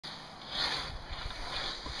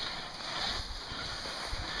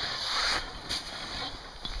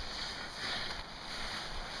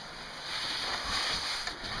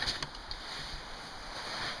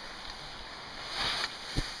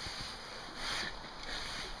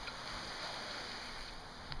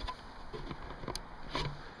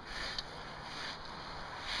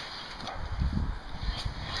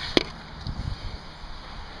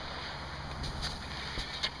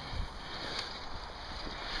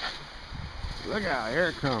Look out, here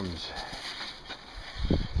it comes.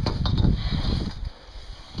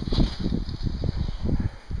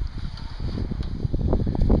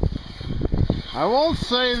 I won't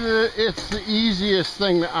say that it's the easiest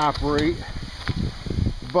thing to operate,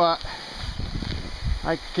 but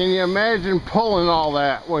can you imagine pulling all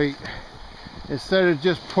that weight instead of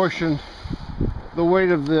just pushing the weight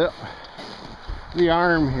of the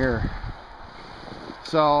arm here?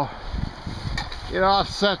 So it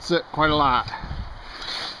offsets it quite a lot.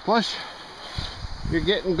 Plus you're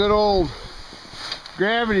getting good old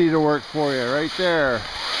gravity to work for you right there.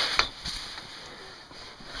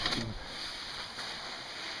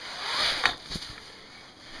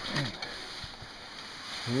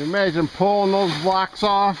 Can you imagine pulling those blocks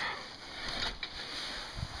off?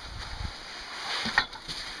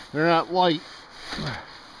 They're not light.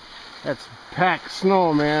 That's packed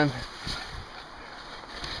snow, man.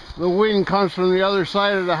 The wind comes from the other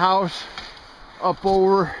side of the house up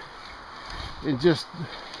over and just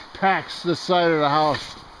packs the side of the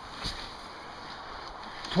house.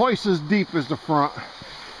 Twice as deep as the front.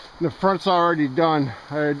 The front's already done.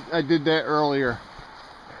 I did that earlier.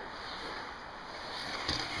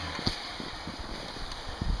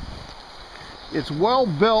 It's well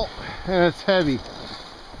built and it's heavy.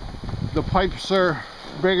 The pipes are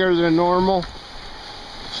bigger than normal.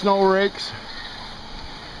 Snow rakes.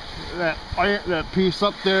 That piece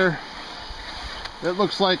up there that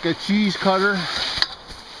looks like a cheese cutter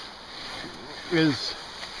is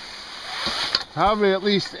probably at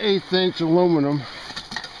least 1/8 inch aluminum.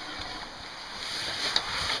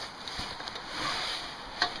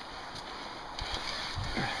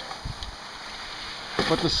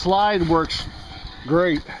 But the slide works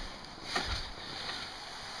great.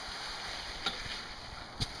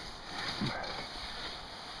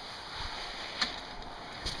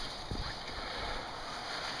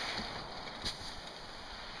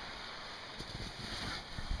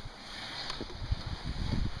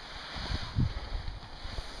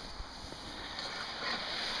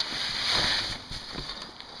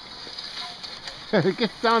 It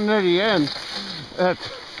gets down near the end. That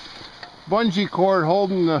bungee cord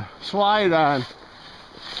holding the slide on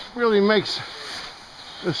really makes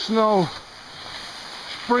the snow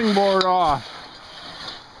springboard off.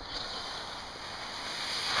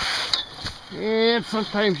 And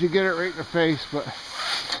sometimes you get it right in the face, but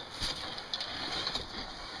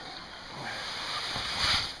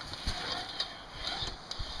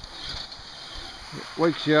it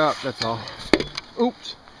wakes you up, that's all.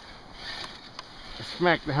 Oops. I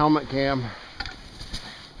smacked the helmet cam.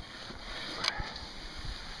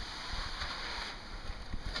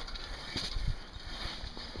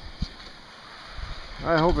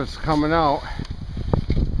 I hope it's coming out.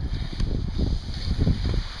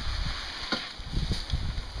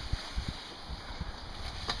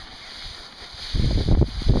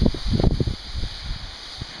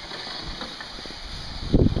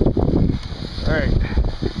 Alright,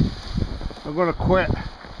 I'm gonna quit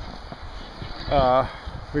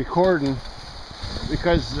recording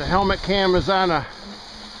because the helmet cam is on a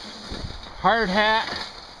hard hat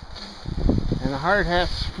and the hard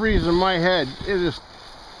hat's freezing my head. It is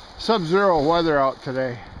sub-zero weather out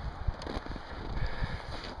today.